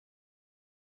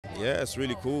Yeah, it's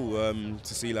really cool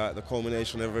to see like the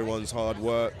culmination of everyone's hard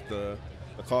work. The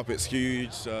carpet's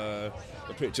huge, the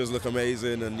pictures look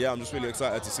amazing, and yeah, I'm just really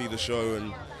excited to see the show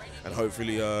and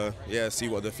hopefully yeah, see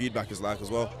what the feedback is like as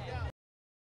well.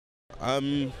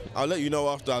 I'll let you know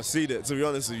after I've seen it, to be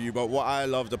honest with you, but what I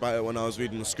loved about it when I was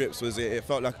reading the scripts was it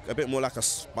felt like a bit more like a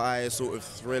spy sort of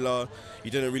thriller. You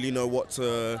didn't really know what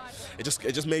to... It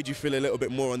just made you feel a little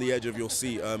bit more on the edge of your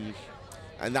seat,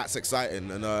 and that's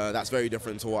exciting, and that's very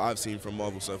different to what I've seen from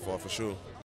Marvel so far, for sure.